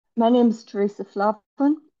My name is Theresa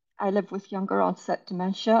Flavin. I live with younger onset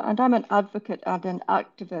dementia, and I'm an advocate and an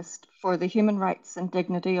activist for the human rights and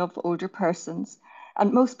dignity of older persons,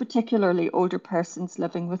 and most particularly older persons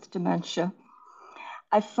living with dementia.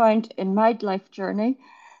 I've found in my life journey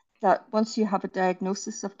that once you have a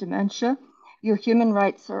diagnosis of dementia, your human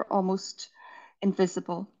rights are almost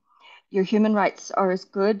invisible. Your human rights are as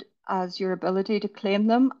good as your ability to claim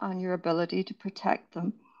them and your ability to protect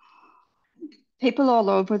them. People all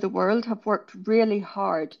over the world have worked really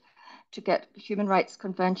hard to get human rights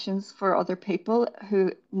conventions for other people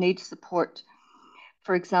who need support.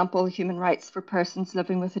 For example, human rights for persons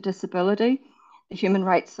living with a disability, the human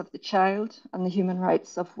rights of the child, and the human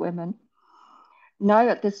rights of women. Now,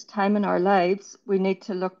 at this time in our lives, we need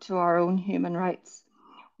to look to our own human rights.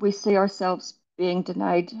 We see ourselves being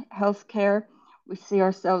denied healthcare, we see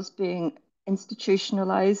ourselves being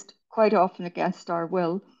institutionalized, quite often against our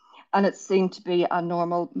will, and it's seen to be a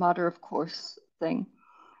normal matter of course thing.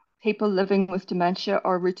 People living with dementia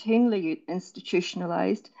are routinely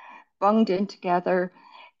institutionalized, bunged in together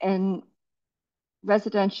in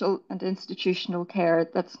residential and institutional care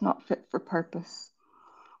that's not fit for purpose.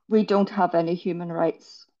 We don't have any human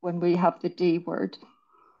rights when we have the D word.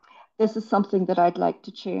 This is something that I'd like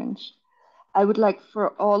to change. I would like for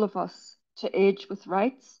all of us to age with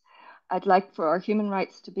rights. I'd like for our human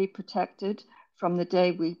rights to be protected from the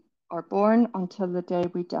day we are born until the day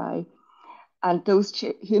we die. And those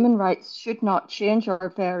human rights should not change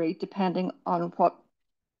or vary depending on what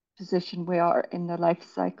position we are in the life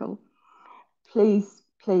cycle. Please,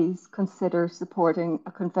 please consider supporting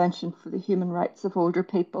a convention for the human rights of older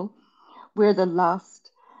people. We're the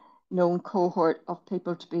last known cohort of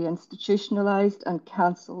people to be institutionalized and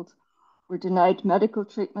cancelled. We're denied medical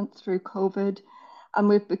treatment through COVID, and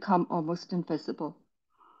we've become almost invisible.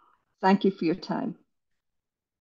 Thank you for your time.